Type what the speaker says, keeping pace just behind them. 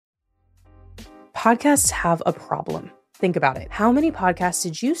Podcasts have a problem. Think about it. How many podcasts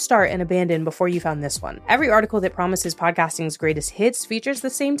did you start and abandon before you found this one? Every article that promises podcasting's greatest hits features the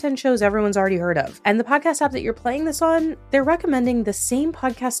same 10 shows everyone's already heard of. And the podcast app that you're playing this on, they're recommending the same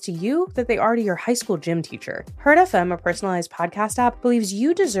podcast to you that they are to your high school gym teacher. Herd FM, a personalized podcast app, believes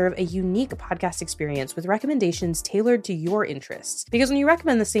you deserve a unique podcast experience with recommendations tailored to your interests. Because when you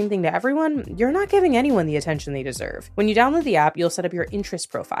recommend the same thing to everyone, you're not giving anyone the attention they deserve. When you download the app, you'll set up your interest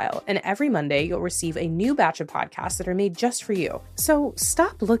profile, and every Monday you'll receive a new batch of podcasts that are made just for you. So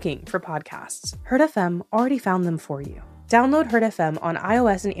stop looking for podcasts. Herd FM already found them for you. Download Herd FM on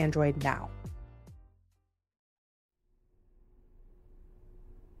iOS and Android now.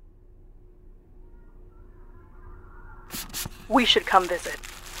 We should come visit.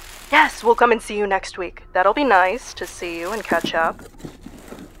 Yes, we'll come and see you next week. That'll be nice to see you and catch up.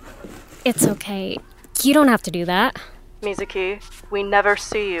 It's okay. You don't have to do that. Mizuki, we never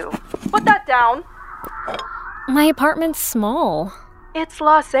see you. Put that down! My apartment's small. It's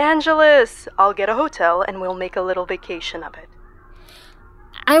Los Angeles. I'll get a hotel and we'll make a little vacation of it.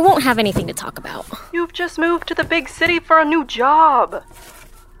 I won't have anything to talk about. You've just moved to the big city for a new job.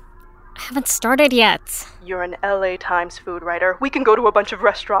 I haven't started yet. You're an LA Times food writer. We can go to a bunch of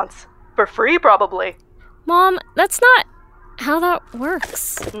restaurants. For free, probably. Mom, that's not how that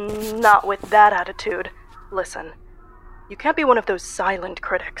works. Not with that attitude. Listen, you can't be one of those silent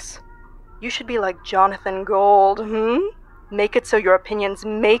critics. You should be like Jonathan Gold, Make it so your opinions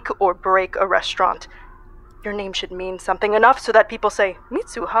make or break a restaurant. Your name should mean something enough so that people say,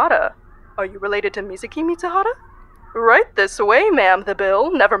 Mitsuhara. Are you related to Mizuki Mitsuhara? Right this way, ma'am, the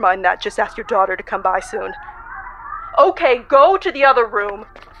bill. Never mind that, just ask your daughter to come by soon. Okay, go to the other room.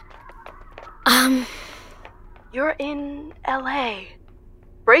 You're in LA.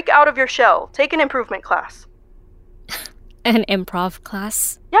 Break out of your shell. Take an improvement class. An improv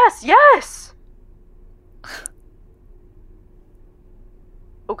class? Yes!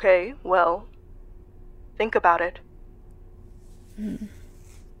 Okay, well, think about it.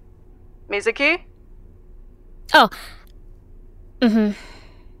 Mizuki? Oh.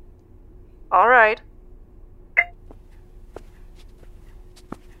 All right.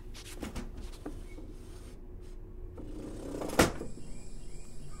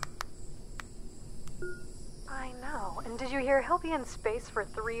 Did you hear? He'll be in space for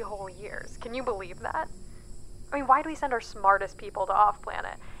 3 whole years. Can you believe that? I mean, why do we send our smartest people to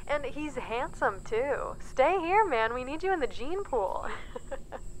off-planet? And he's handsome, too. Stay here, man. We need you in the gene pool.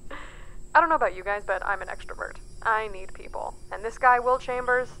 I don't know about you guys, but I'm an extrovert. I need people. And this guy, Will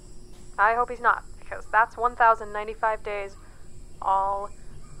Chambers, I hope he's not, because that's 1,095 days all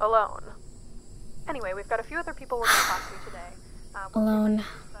alone. Anyway, we've got a few other people we're going to talk to today. Alone.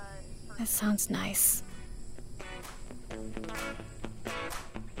 That sounds nice.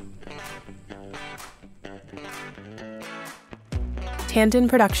 Tandon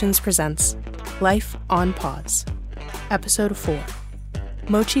Productions presents Life on Pause, Episode 4,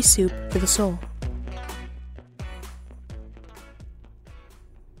 Mochi Soup for the Soul.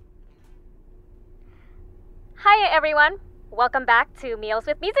 Hi everyone, welcome back to Meals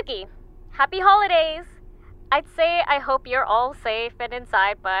with Mizuki. Happy holidays! I'd say I hope you're all safe and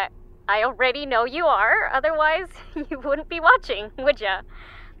inside, but I already know you are, otherwise you wouldn't be watching, would ya?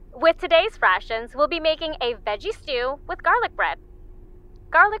 With today's rations, we'll be making a veggie stew with garlic bread.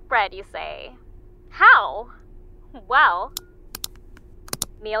 Garlic bread, you say? How? Well,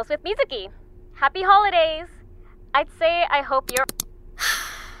 Meals with Mizuki. Happy holidays! I'd say I hope you're...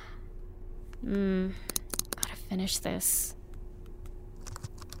 Gotta finish this.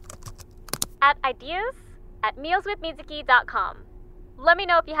 At ideas@mealswithmizuki.com. Let me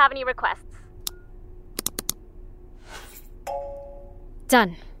know if you have any requests.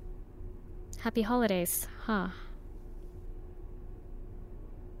 Done. Happy holidays, huh?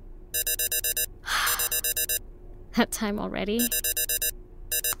 That time already?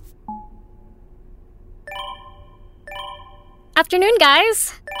 Afternoon,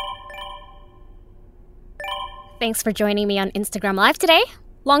 guys! Thanks for joining me on Instagram Live today.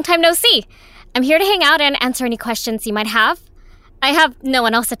 Long time no see. I'm here to hang out and answer any questions you might have. I have no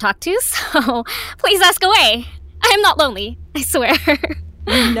one else to talk to, so please ask away. I am not lonely, I swear.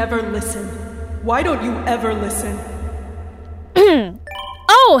 You never listen. Why don't you ever listen?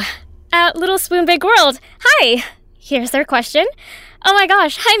 Oh, Little Spoon Big World. Hi. Here's their question. Oh my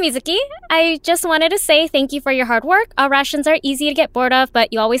gosh, hi Mizuki. I just wanted to say thank you for your hard work. Our rations are easy to get bored of,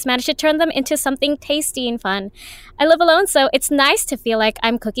 but you always manage to turn them into something tasty and fun. I live alone, so it's nice to feel like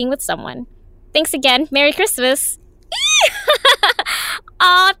I'm cooking with someone. Thanks again. Merry Christmas.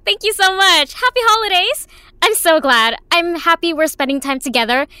 Aw, thank you so much. Happy holidays. I'm so glad. I'm happy we're spending time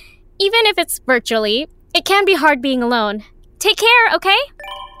together. Even if it's virtually, it can be hard being alone. Take care, okay?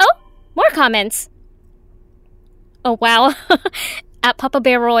 Oh, more comments. Oh, wow. At Papa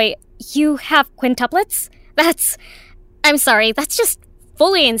Bear Roy, you have quintuplets? I'm sorry, that's just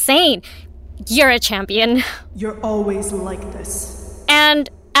fully insane. You're a champion. You're always like this. And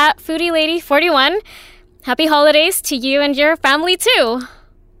at Foodie Lady 41, happy holidays to you and your family too.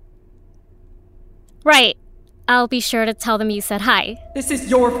 Right. I'll be sure to tell them you said hi. This is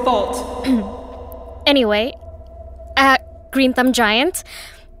your fault. Anyway, at Green Thumb Giant,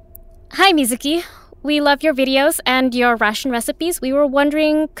 hi Mizuki. We love your videos and your ration recipes. We were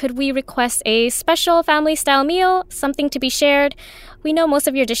wondering, could we request a special family-style meal, something to be shared? We know most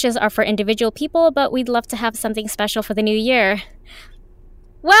of your dishes are for individual people, but we'd love to have something special for the new year.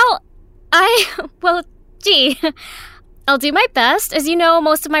 Well, gee, I'll do my best. As you know,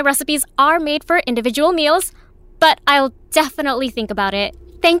 most of my recipes are made for individual meals, but I'll definitely think about it.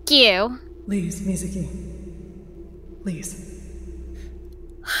 Thank you. Please, Mizuki. Please.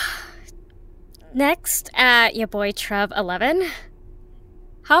 Next, at your boy Trev 11.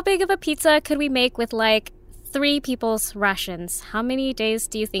 How big of a pizza could we make with, 3 people's rations? How many days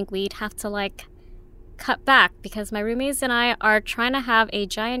do you think we'd have to, cut back? Because my roommates and I are trying to have a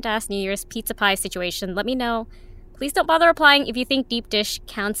giant-ass New Year's pizza pie situation. Let me know. Please don't bother replying if you think deep dish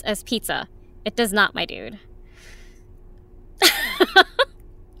counts as pizza. It does not, my dude.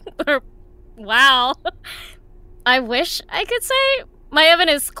 Wow. I wish I could say... My oven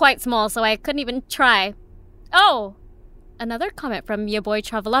is quite small, so I couldn't even try. Oh, another comment from your boy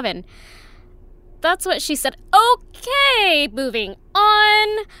Trav11. That's what she said. Okay, moving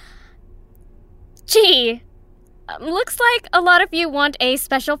on. Gee, looks like a lot of you want a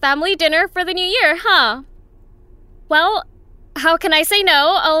special family dinner for the new year, huh? Well, how can I say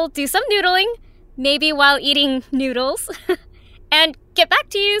no? I'll do some noodling, maybe while eating noodles, and get back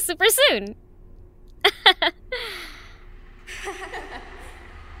to you super soon.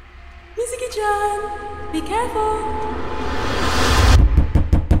 Mizuki-chan, be careful.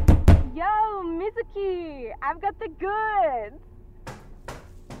 Yo, Mizuki, I've got the goods.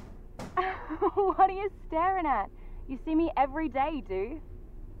 What are you staring at? You see me every day, dude.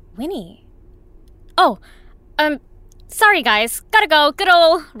 Winnie. Oh, sorry guys, gotta go. Good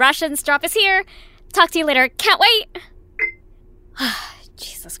old rations drop is here. Talk to you later. Can't wait.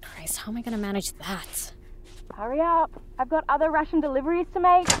 Jesus Christ, how am I gonna manage that? Hurry up. I've got other ration deliveries to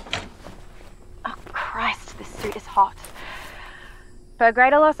make. Oh, Christ, this suit is hot. Per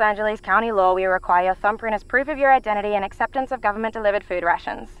Greater Los Angeles County law, we require your thumbprint as proof of your identity and acceptance of government-delivered food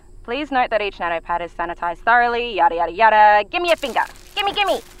rations. Please note that each nanopad is sanitized thoroughly, yada yada yada. Give me a finger.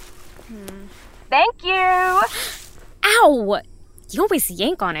 Gimme. Thank you. Ow! You always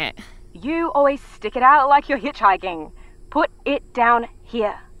yank on it. You always stick it out like you're hitchhiking. Put it down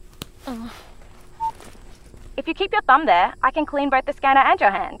here. Oh. If you keep your thumb there, I can clean both the scanner and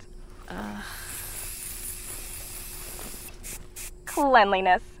your hand.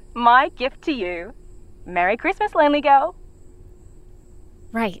 Cleanliness. My gift to you. Merry Christmas, lonely girl.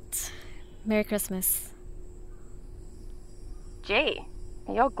 Right. Merry Christmas. Gee,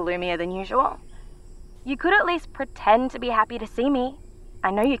 you're gloomier than usual. You could at least pretend to be happy to see me.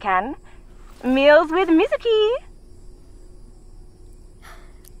 I know you can. Meals with Mizuki.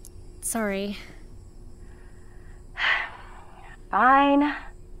 Sorry. Fine.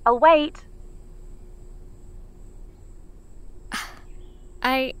 I'll wait.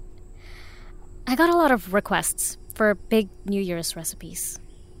 I got a lot of requests for big New Year's recipes.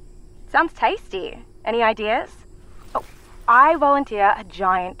 Sounds tasty. Any ideas? Oh, I volunteer a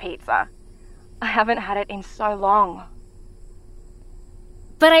giant pizza. I haven't had it in so long.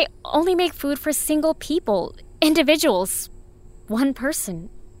 But I only make food for single people, individuals, one person,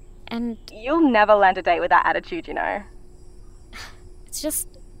 and... You'll never land a date with that attitude, you know. It's just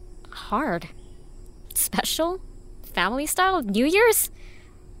hard. Special? Family style? New Year's?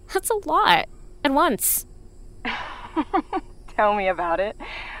 That's a lot at once. Tell me about it.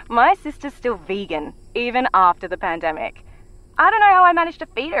 My sister's still vegan, even after the pandemic. I don't know how I managed to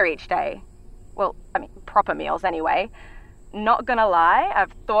feed her each day. Well, I mean, proper meals anyway. Not gonna lie,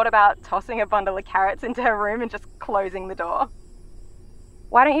 I've thought about tossing a bundle of carrots into her room and just closing the door.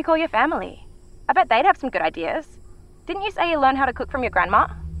 Why don't you call your family? I bet they'd have some good ideas. Didn't you say you learned how to cook from your grandma?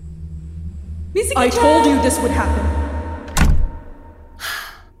 I told you this would happen.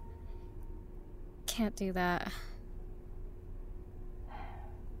 Can't do that.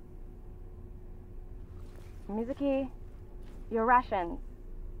 Mizuki, your rations.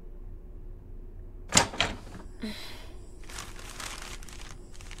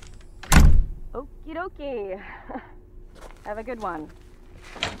 Okie dokie. Have a good one.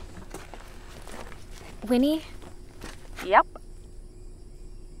 Winnie? Yep,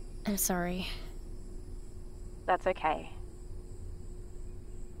 I'm sorry. that's okay.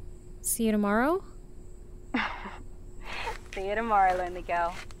 See you tomorrow? See you tomorrow, lonely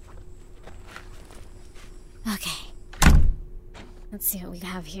girl. Okay. Let's see what we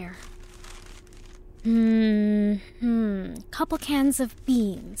have here. Couple cans of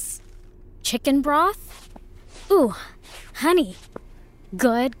beans. Chicken broth? Ooh, honey.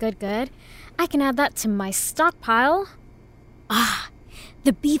 Good. I can add that to my stockpile. Ah,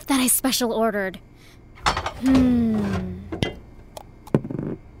 the beef that I special ordered.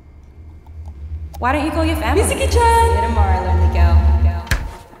 Why don't you call your family? See you tomorrow, lonely girl.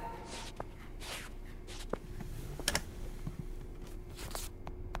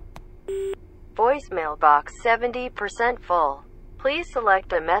 Voicemail box 70% full. Please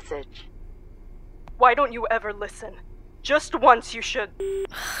select a message. Why don't you ever listen? Just once you should.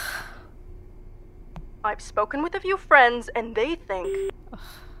 I've spoken with a few friends and they think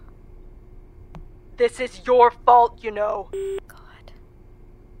this is your fault, you know. God.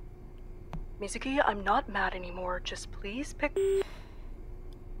 Mizuki, I'm not mad anymore. Just please pick...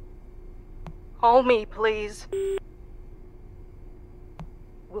 Call me, please.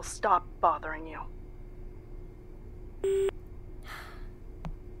 We'll stop bothering you.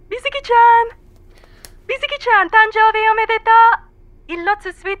 Mizuki-chan! Mizuki-chan, 誕生日おめでとう! Eat lots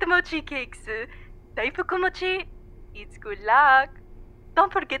of sweet mochi cakes. Daifuku mochi. It's good luck.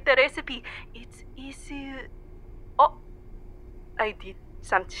 Don't forget the recipe. It's easy. Oh, I did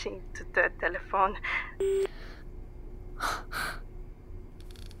something to the telephone.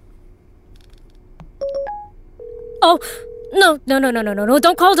 Oh, no,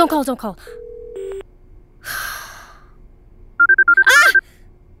 don't call.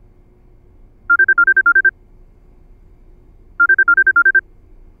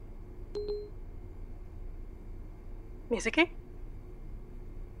 Mizuki?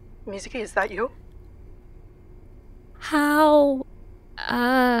 Mizuki, is that you? How?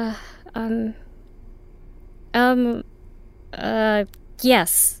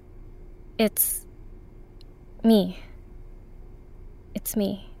 Yes. It's me. It's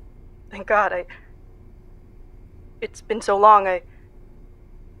me. Thank God, It's been so long,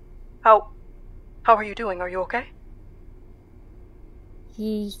 How are you doing? Are you okay?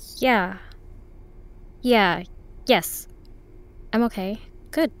 Yeah. Yes. I'm okay.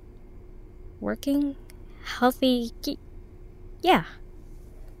 Good. Working. Healthy. Yeah.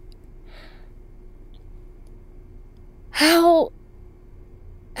 How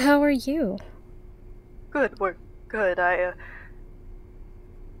are you? Good, we're good.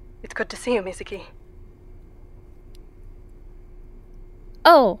 It's good to see you, Mizuki.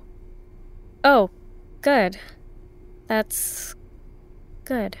 Oh, good. That's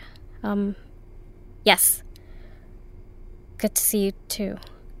good. Yes. Good to see you too.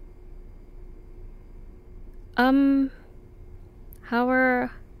 How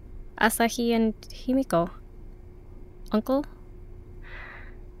are Asahi and Himiko? Uncle?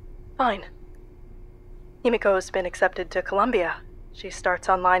 Fine. Himiko's been accepted to Columbia. She starts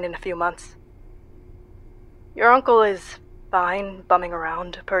online in a few months. Your uncle is fine, bumming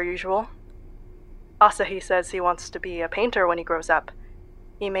around, per usual. Asahi says he wants to be a painter when he grows up.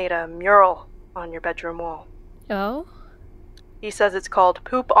 He made a mural on your bedroom wall. Oh? He says it's called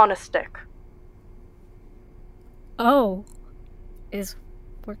Poop on a Stick. Oh. Is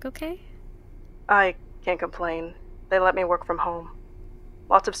work okay? I can't complain. They let me work from home.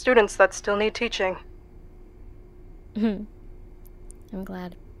 Lots of students that still need teaching. I'm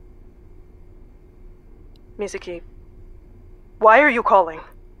glad. Mizuki, why are you calling?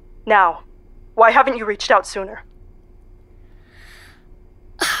 Now. Why haven't you reached out sooner?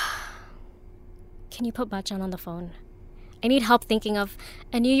 Can you put Bachan on the phone? I need help thinking of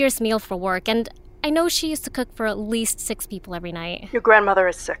a New Year's meal for work, and I know she used to cook for at least 6 people every night. Your grandmother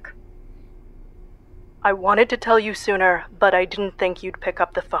is sick. I wanted to tell you sooner, but I didn't think you'd pick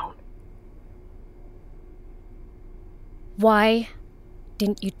up the phone. Why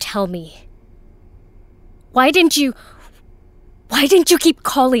didn't you tell me? Why didn't you keep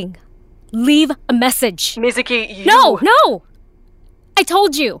calling? Leave a message. Mizuki, you... No! I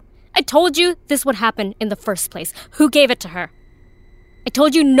told you this would happen in the first place. Who gave it to her? I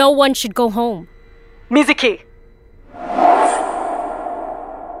told you no one should go home. Mizuki!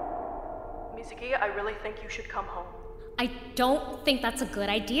 Mizuki, I really think you should come home. I don't think that's a good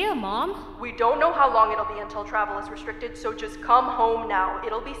idea, Mom. We don't know how long it'll be until travel is restricted, so just come home now.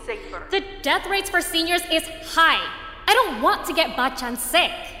 It'll be safer. The death rates for seniors is high. I don't want to get Bachan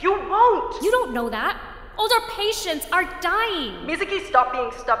sick. You won't! You don't know that. Older patients are dying. Mizuki, stop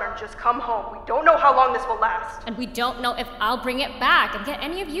being stubborn. Just come home. We don't know how long this will last. And we don't know if I'll bring it back and get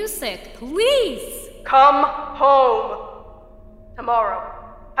any of you sick. Please! Come home. Tomorrow.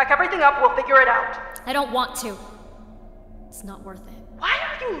 Pack everything up. We'll figure it out. I don't want to. It's not worth it. Why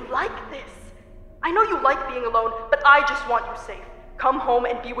are you like this? I know you like being alone, but I just want you safe. Come home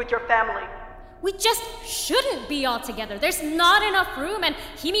and be with your family. We just shouldn't be all together. There's not enough room, and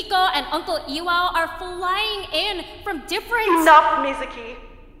Himiko and Uncle Iwao are flying in from different... Enough, Mizuki.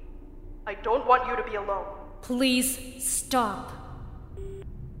 I don't want you to be alone. Please stop.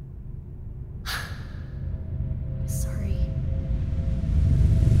 Sorry.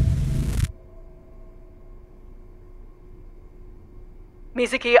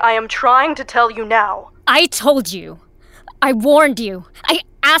 Mizuki, I am trying to tell you now. I told you. I warned you. I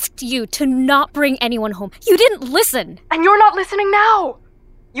asked you to not bring anyone home. You didn't listen. And you're not listening now.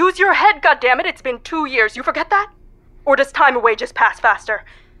 Use your head, goddammit. It's been 2 years. You forget that? Or does time away just pass faster?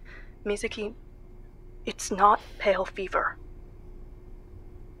 Mizuki, it's not pale fever.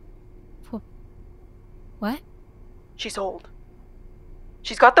 What? She's old.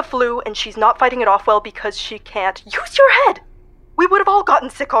 She's got the flu, and she's not fighting it off well because she can't. Use your head! We would have all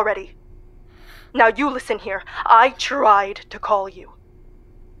gotten sick already. Now you listen here. I tried to call you.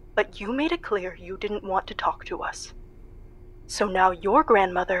 But you made it clear you didn't want to talk to us. So now your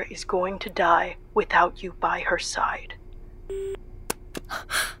grandmother is going to die without you by her side.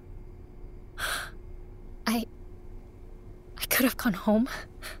 I could have gone home.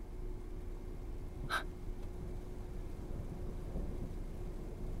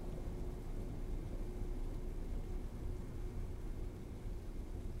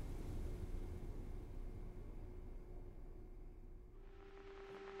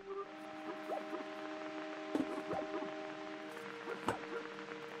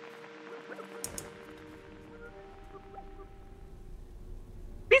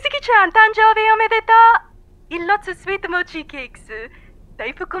 Mizuki-chan, 誕生日おめでとう! Eat lots of sweet mochi cakes.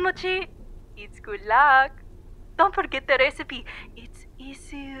 大福餅. It's good luck. Don't forget the recipe. It's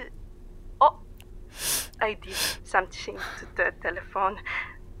easy. Oh, I did something to the telephone.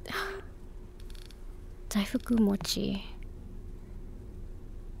 Daifuku mochi.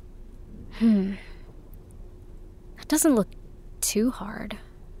 That doesn't look too hard.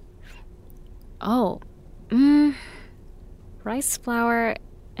 Oh, rice flour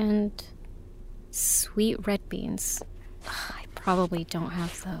and sweet red beans. I probably don't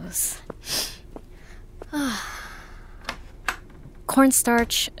have those.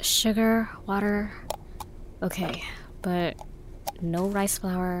 Cornstarch, sugar, water. Okay, but no rice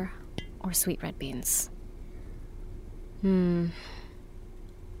flour or sweet red beans. Might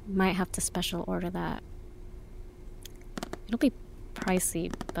have to special order that. It'll be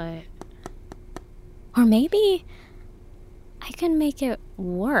pricey, but... Or maybe I can make it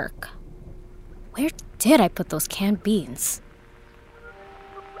work. Where did I put those canned beans?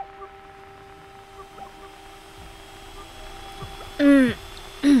 Add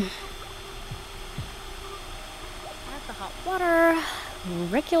the hot water.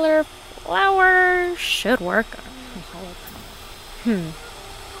 Regular flour should work.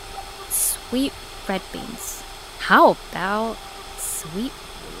 Sweet red beans. How about sweet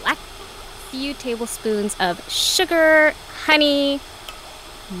black? Few tablespoons of sugar, honey,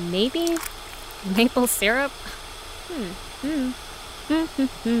 maybe maple syrup.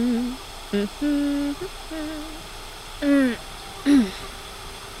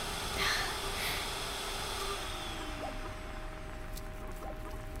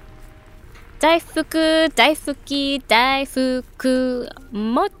 Daifuku, daifuki, daifuku,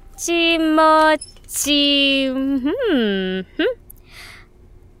 mochi, mochi.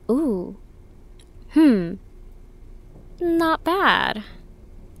 Ooh. Not bad.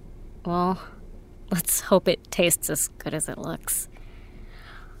 Well, let's hope it tastes as good as it looks.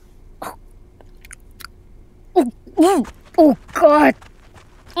 Oh God.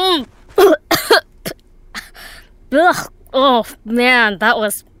 Ugh. Oh, man, that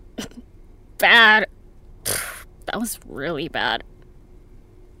was bad. That was really bad.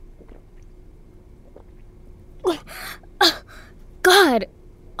 God,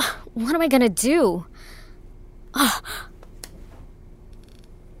 what am I gonna do?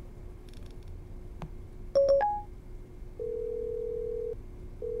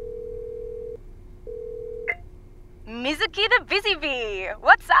 Mizuki the Busy Bee!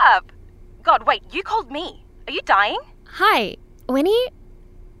 What's up? God, wait, you called me. Are you dying? Hi, Winnie?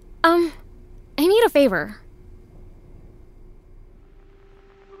 I need a favor.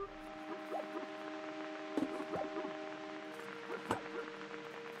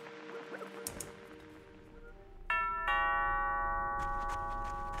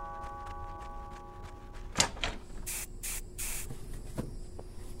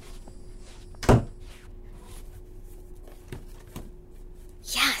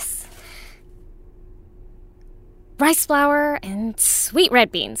 flour, and sweet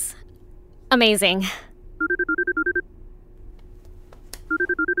red beans. Amazing.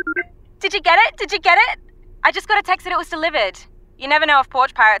 Did you get it? Did you get it? I just got a text that it was delivered. You never know if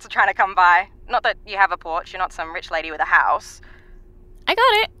porch pirates are trying to come by. Not that you have a porch, you're not some rich lady with a house. I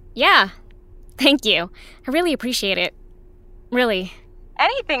got it. Yeah. Thank you. I really appreciate it. Really.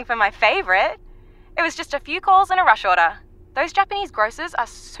 Anything for my favorite. It was just a few calls and a rush order. Those Japanese grocers are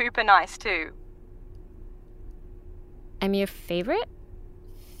super nice too. I'm your favorite?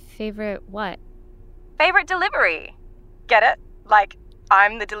 Favorite what? Favorite delivery. Get it? Like,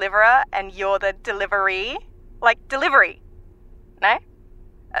 I'm the deliverer and you're the delivery. Like, delivery. No?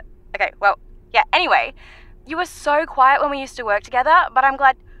 Okay, well, yeah, anyway. You were so quiet when we used to work together, but I'm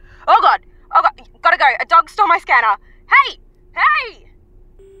glad... Oh god! Gotta go. A dog stole my scanner. Hey! Hey!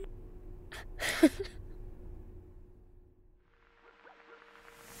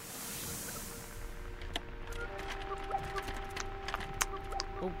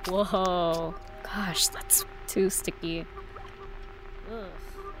 Whoa. Gosh, that's too sticky.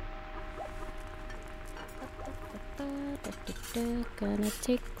 Gonna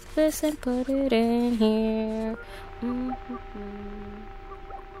take this and put it in here.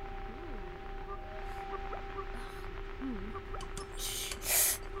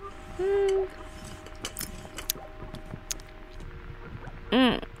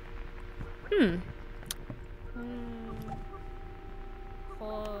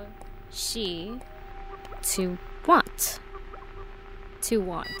 She to want. To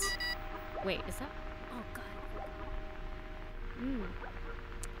want. Wait, is that? Oh god.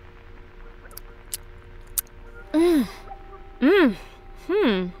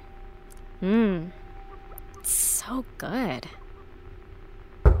 So good.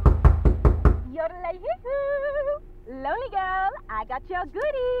 Yodelay-hoo-hoo! Lonely girl, I got your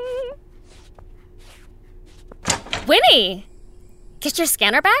goodie! Winnie! Get your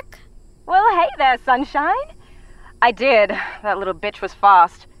scanner back? Well, hey there, sunshine. I did. That little bitch was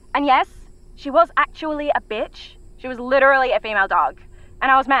fast. And yes, she was actually a bitch. She was literally a female dog.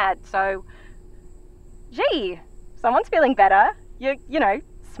 And I was mad, so... Gee, someone's feeling better. You know,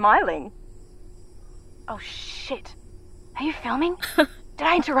 smiling. Oh, shit. Are you filming? Did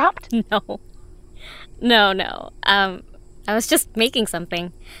I interrupt? No. I was just making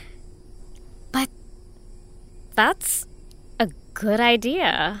something. But that's a good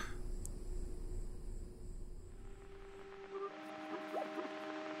idea.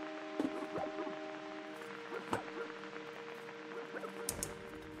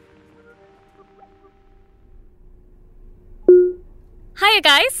 Hiya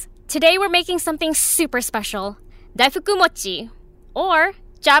guys! Today we're making something super special. Daifuku mochi, or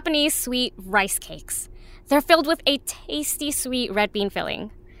Japanese sweet rice cakes. They're filled with a tasty sweet red bean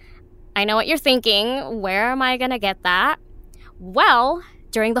filling. I know what you're thinking, where am I gonna get that? Well,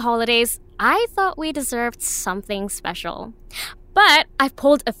 during the holidays, I thought we deserved something special. But I've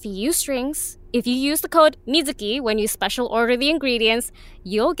pulled a few strings. If you use the code Mizuki when you special order the ingredients,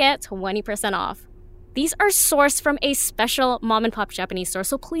 you'll get 20% off. These are sourced from a special mom-and-pop Japanese store,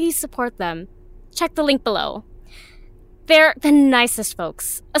 so please support them. Check the link below. They're the nicest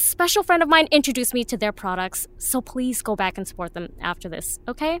folks. A special friend of mine introduced me to their products, so please go back and support them after this,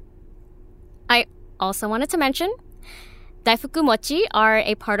 okay? I also wanted to mention, Daifuku mochi are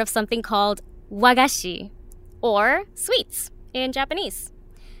a part of something called wagashi, or sweets in Japanese.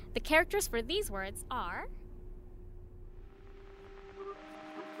 The characters for these words are...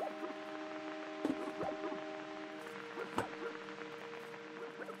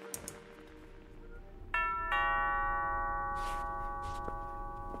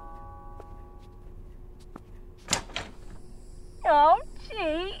 Oh,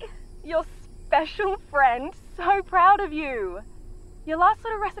 gee. Your special friend. So proud of you. Your last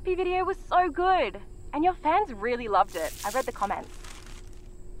little recipe video was so good. And your fans really loved it. I read the comments.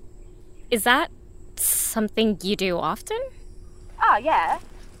 Is that something you do often? Ah, yeah.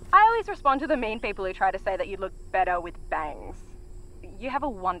 I always respond to the mean people who try to say that you look better with bangs. You have a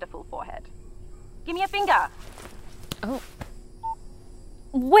wonderful forehead. Give me a finger. Oh.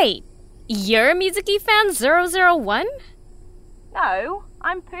 Wait, you're Mizuki fan 001? No,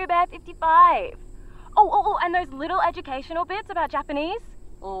 I'm Pooh Bear 55. Oh, and those little educational bits about Japanese?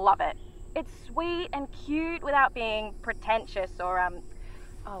 Love it. It's sweet and cute without being pretentious or,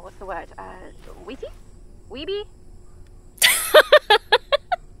 what's the word? Witty? Weeby?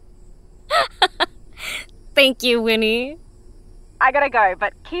 Thank you, Winnie. I gotta go,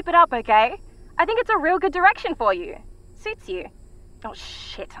 but keep it up, okay? I think it's a real good direction for you. Suits you. Oh,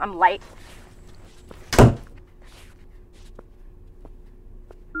 shit, I'm late.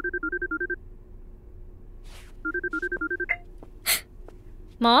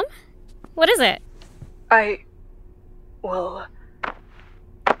 Mom? What is it? Well...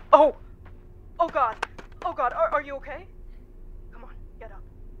 Oh! Oh God! Oh God, are you okay? Come on, get up.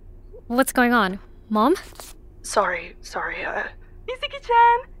 What's going on? Mom? Sorry,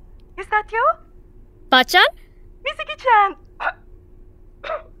 Mizuki-chan! Is that you? Bachan? Mizuki-chan!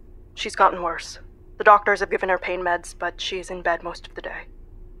 She's gotten worse. The doctors have given her pain meds, but she's in bed most of the day.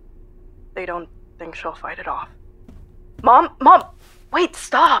 They don't think she'll fight it off. Mom! Wait,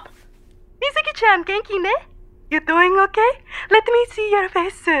 stop! Mizuki-chan, genki ne? You doing okay? Let me see your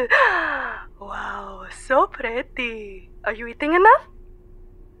face. Wow, so pretty. Are you eating enough?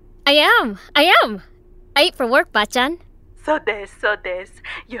 I am. I eat for work, Bachan. So des.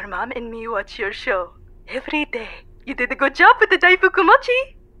 Your mom and me watch your show every day. You did a good job with the daifuku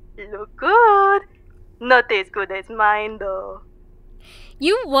mochi. Look good. Not as good as mine, though.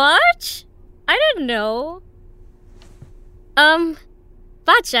 You watch? I didn't know.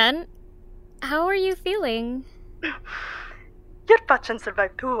 Bachan, how are you feeling? Your Bachan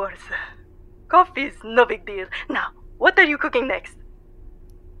survived 2 wars. Coffee's no big deal. Now, what are you cooking next?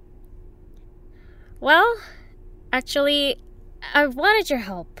 Well, actually, I wanted your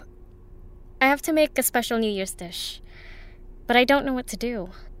help. I have to make a special New Year's dish, but I don't know what to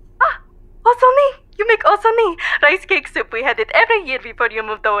do. Ah, osoni! You make osoni! Rice cake soup. We had it every year before you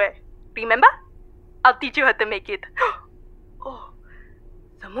moved away. Remember? I'll teach you how to make it. Oh,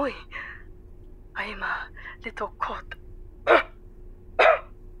 Samui. I'm a little cold.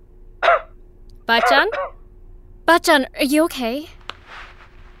 Bachan? Bachan, are you okay?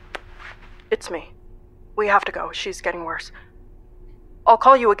 It's me. We have to go. She's getting worse. I'll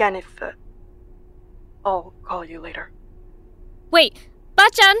call you again if... I'll call you later. Wait,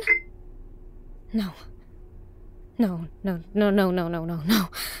 Bachan! No.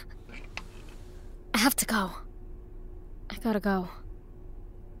 I have to go. I gotta go.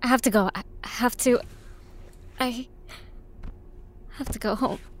 I have to go. I have to go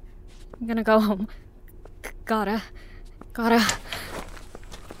home. I'm gonna go home. Gotta.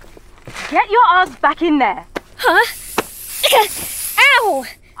 Get your ass back in there! Huh? Ow!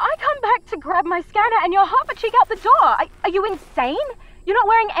 I come back to grab my scanner and you're half a cheek out the door. Are you insane? You're not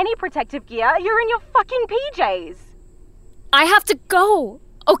wearing any protective gear. You're in your fucking PJs. I have to go,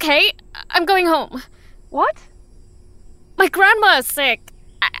 okay? I'm going home. What? My grandma is sick.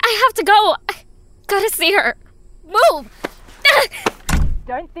 I have to go. I gotta see her. Move!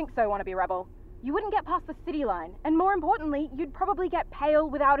 Don't think so, wannabe rebel. You wouldn't get past the city line, and more importantly, you'd probably get pale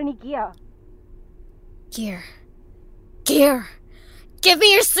without any gear. Gear. Give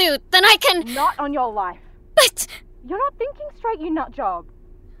me your suit, then I can... Not on your life. But... You're not thinking straight, you nut job.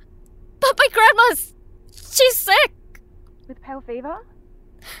 But my grandma's... She's sick. With pale fever?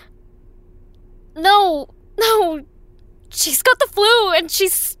 No. She's got the flu, and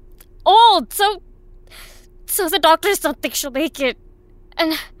she's old, so the doctors don't think she'll make it.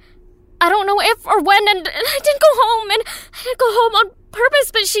 And I don't know if or when, and I didn't go home, and I didn't go home on purpose,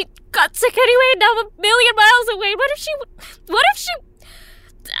 but she got sick anyway, now I'm 1,000,000 miles away. What if she...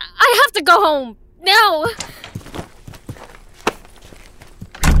 I have to go home. Now.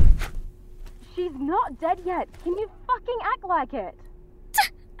 She's not dead yet. Can you fucking act like it?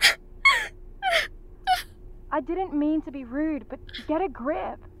 I didn't mean to be rude, but get a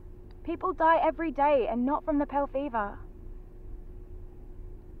grip. People die every day, and not from the pale fever.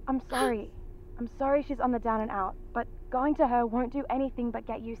 I'm sorry. I'm sorry she's on the down and out, but going to her won't do anything but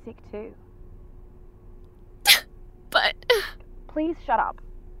get you sick too. But... Please shut up.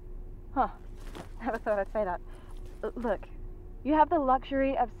 Huh. Never thought I'd say that. Look, you have the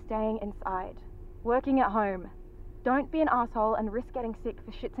luxury of staying inside, working at home. Don't be an asshole and risk getting sick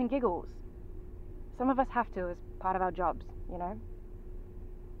for shits and giggles. Some of us have to as part of our jobs, you know?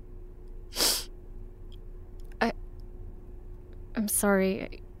 I'm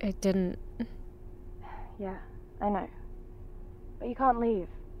sorry, I didn't... Yeah, I know. But you can't leave.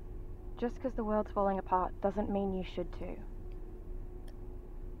 Just because the world's falling apart doesn't mean you should too.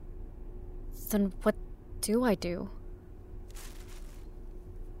 Then what do I do?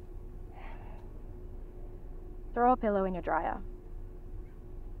 Throw a pillow in your dryer.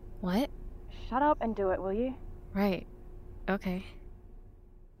 What? Shut up and do it, will you? Right. Okay.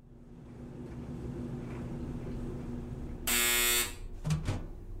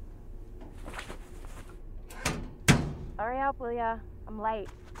 Hurry up, will ya? I'm late.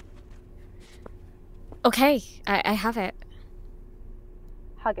 Okay, I have it.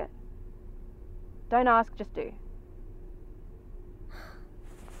 Hug it. Don't ask, just do.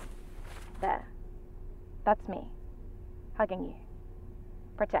 There. That's me. Hugging you.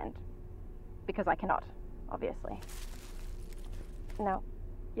 Pretend. Because I cannot, obviously. No,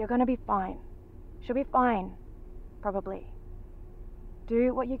 you're gonna be fine. She'll be fine. Probably.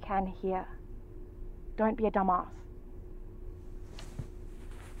 Do what you can here. Don't be a dumbass.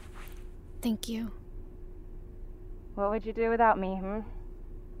 Thank you. What would you do without me,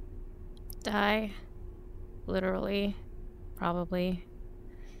 Die. Literally. Probably.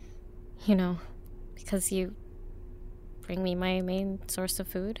 You know, because you bring me my main source of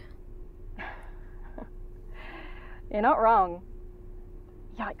food. You're not wrong.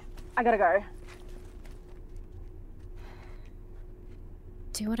 Yikes. I gotta go.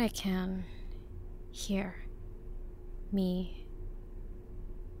 Do what I can. Here. Me.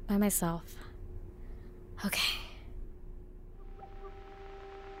 By myself. Okay.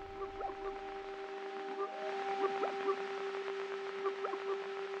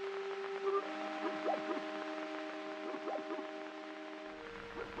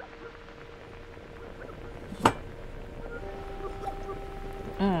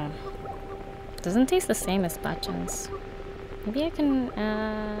 Doesn't taste the same as Bachan's. Maybe I can,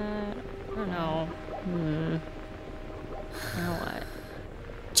 I don't know. Now what?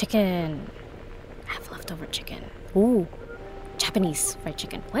 Chicken. I have leftover chicken. Ooh. Japanese fried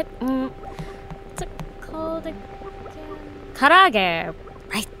chicken. What? What's it called again? Karaage.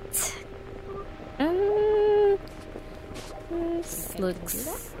 Right. This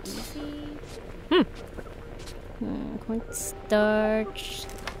looks easy. Cornstarch.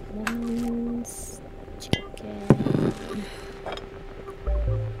 Lemons, chicken,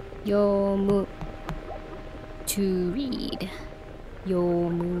 yomu, to read,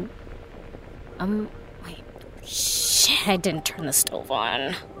 yomu, wait, shit, I didn't turn the stove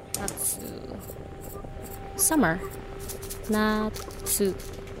on. Natsu, summer, natsu.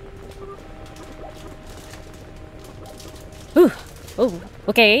 Ooh, oh,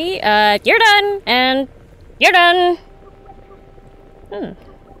 okay, you're done, and you're done.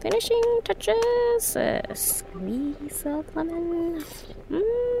 Finishing touches, squeeze of lemon,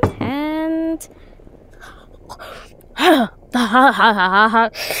 and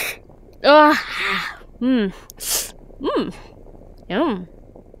yum.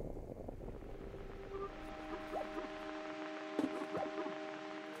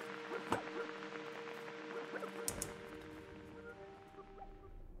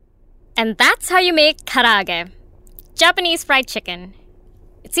 And that's how you make karaage, Japanese fried chicken.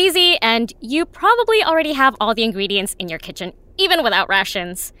 It's easy, and you probably already have all the ingredients in your kitchen, even without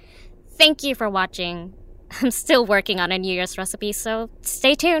rations. Thank you for watching. I'm still working on a New Year's recipe, so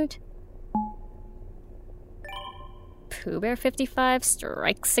stay tuned. Pooh Bear 55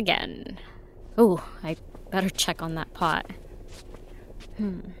 strikes again. Ooh, I better check on that pot.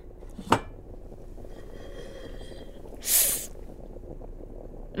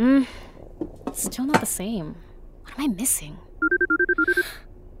 Still not the same. What am I missing?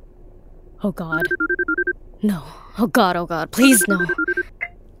 Oh god. No. Oh god, please no.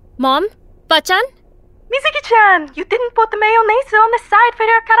 Mom? Bachan? Mizuki-chan, you didn't put the mayonnaise on the side for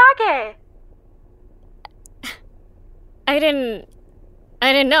your karaage. I didn't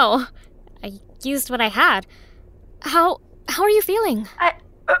know. I used what I had. How are you feeling?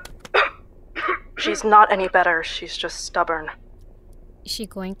 She's not any better. She's just stubborn. Is she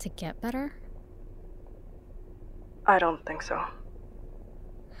going to get better? I don't think so.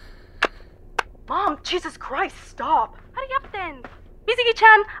 Mom, Jesus Christ, stop. Hurry up then.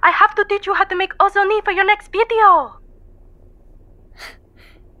 Mizuki-chan, I have to teach you how to make ozoni for your next video.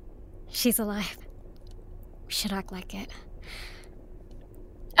 She's alive. We should act like it.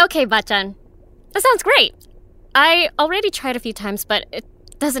 Okay, Bachan. That sounds great. I already tried a few times, but it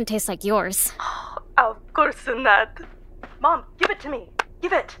doesn't taste like yours. Of course not. Mom, give it to me.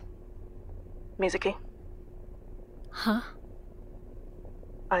 Give it. Mizuki. Huh?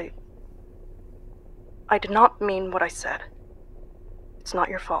 I did not mean what I said. It's not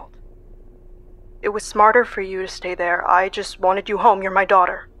your fault. It was smarter for you to stay there. I just wanted you home. You're my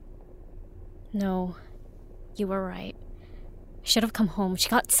daughter. No, you were right. I should have come home. She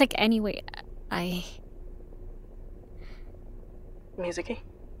got sick anyway. Mizuki?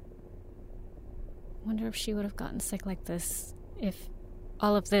 Wonder if she would have gotten sick like this if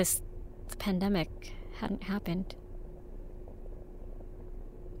all of this, the pandemic, hadn't happened.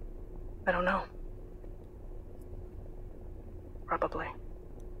 I don't know. Probably.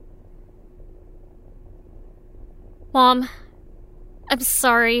 Mom, I'm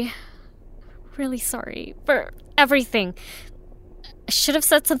sorry. Really sorry for everything. I should have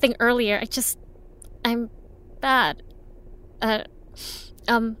said something earlier. I'm bad at,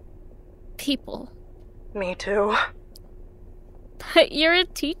 people. Me too. But you're a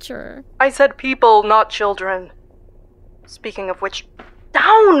teacher. I said people, not children. Speaking of which,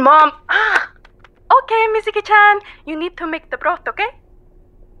 down, Mom! Ah! Okay, Mizuki-chan, you need to make the broth, okay?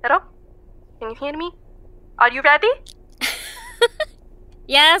 Hello? Can you hear me? Are you ready?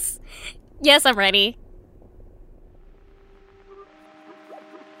 Yes. Yes, I'm ready.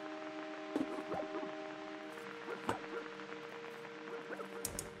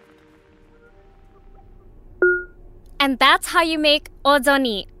 And that's how you make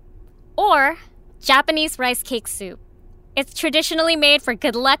ozoni, or Japanese rice cake soup. It's traditionally made for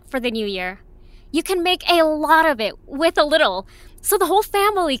good luck for the new year. You can make a lot of it with a little, so the whole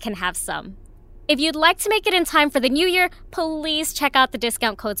family can have some. If you'd like to make it in time for the new year, please check out the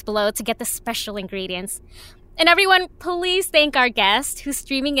discount codes below to get the special ingredients. And everyone, please thank our guest who's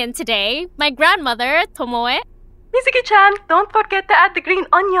streaming in today, my grandmother, Tomoe. Mizuki-chan, don't forget to add the green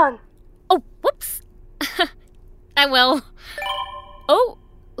onion. Oh, whoops. I will. Oh,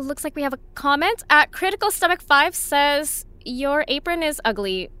 looks like we have a comment. Critical Stomach 5 says, your apron is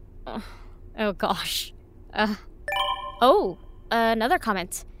ugly. Oh gosh. Another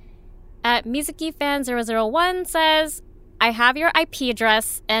comment. MizukiFan001 says, I have your IP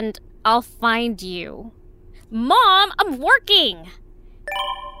address and I'll find you. Mom, I'm working!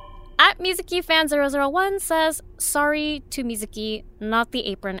 MizukiFan001 says, sorry to Mizuki, not the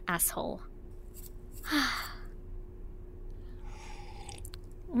apron asshole.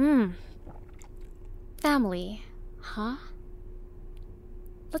 Family, huh?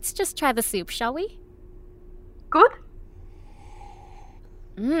 Let's just try the soup, shall we? Good?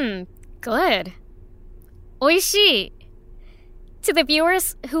 Good. Oishii! To the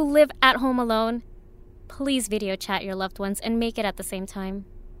viewers who live at home alone, please video chat your loved ones and make it at the same time.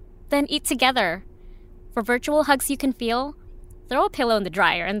 Then eat together. For virtual hugs you can feel, throw a pillow in the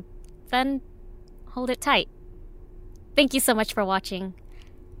dryer and then hold it tight. Thank you so much for watching.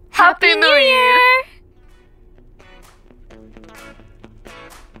 Happy New Year!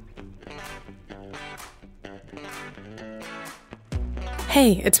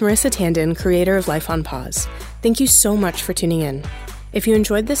 Hey, it's Marissa Tandon, creator of Life on Pause. Thank you so much for tuning in. If you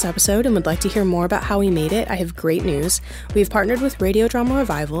enjoyed this episode and would like to hear more about how we made it, I have great news. We've partnered with Radio Drama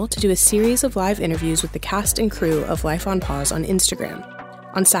Revival to do a series of live interviews with the cast and crew of Life on Pause on Instagram.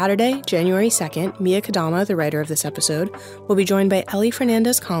 On Saturday, January 2nd, Mia Kadama, the writer of this episode, will be joined by Ellie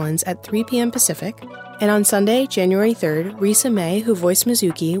Fernandez-Collins at 3 p.m. Pacific. And on Sunday, January 3rd, Risa May, who voiced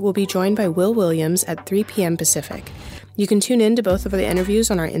Mizuki, will be joined by Will Williams at 3 p.m. Pacific. You can tune in to both of the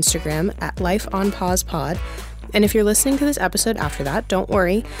interviews on our Instagram at LifeOnPausePod. And if you're listening to this episode after that, don't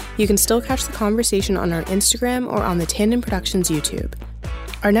worry, you can still catch the conversation on our Instagram or on the Tandon Productions YouTube.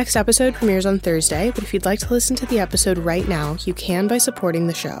 Our next episode premieres on Thursday, but if you'd like to listen to the episode right now, you can by supporting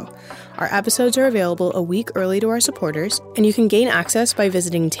the show. Our episodes are available a week early to our supporters, and you can gain access by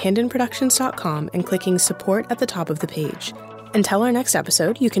visiting tandonproductions.com and clicking support at the top of the page. Until our next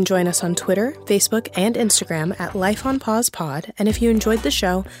episode, you can join us on Twitter, Facebook, and Instagram at LifeOnPausePod, and if you enjoyed the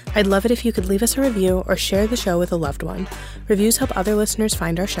show, I'd love it if you could leave us a review or share the show with a loved one. Reviews help other listeners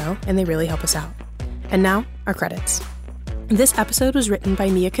find our show, and they really help us out. And now, our credits. This episode was written by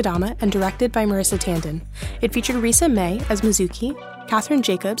Mia Kadama and directed by Marissa Tandon. It featured Risa May as Mizuki, Catherine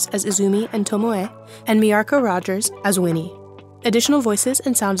Jacobs as Izumi and Tomoe, and Miyako Rogers as Winnie. Additional voices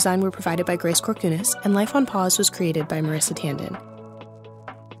and sound design were provided by Grace Corcunis, and Life on Pause was created by Marissa Tandon.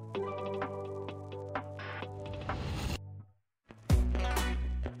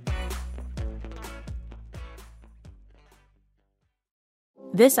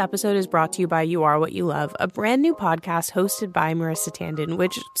 This episode is brought to you by You Are What You Love, a brand new podcast hosted by Marissa Tandon,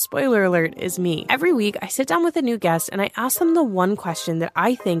 which, spoiler alert, is me. Every week, I sit down with a new guest and I ask them the one question that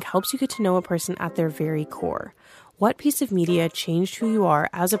I think helps you get to know a person at their very core. What piece of media changed who you are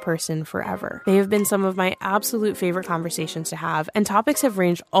as a person forever? They have been some of my absolute favorite conversations to have, and topics have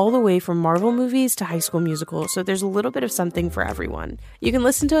ranged all the way from Marvel movies to High School Musical, so there's a little bit of something for everyone. You can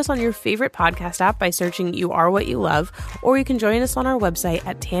listen to us on your favorite podcast app by searching You Are What You Love, or you can join us on our website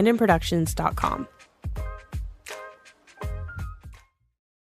at tandonproductions.com.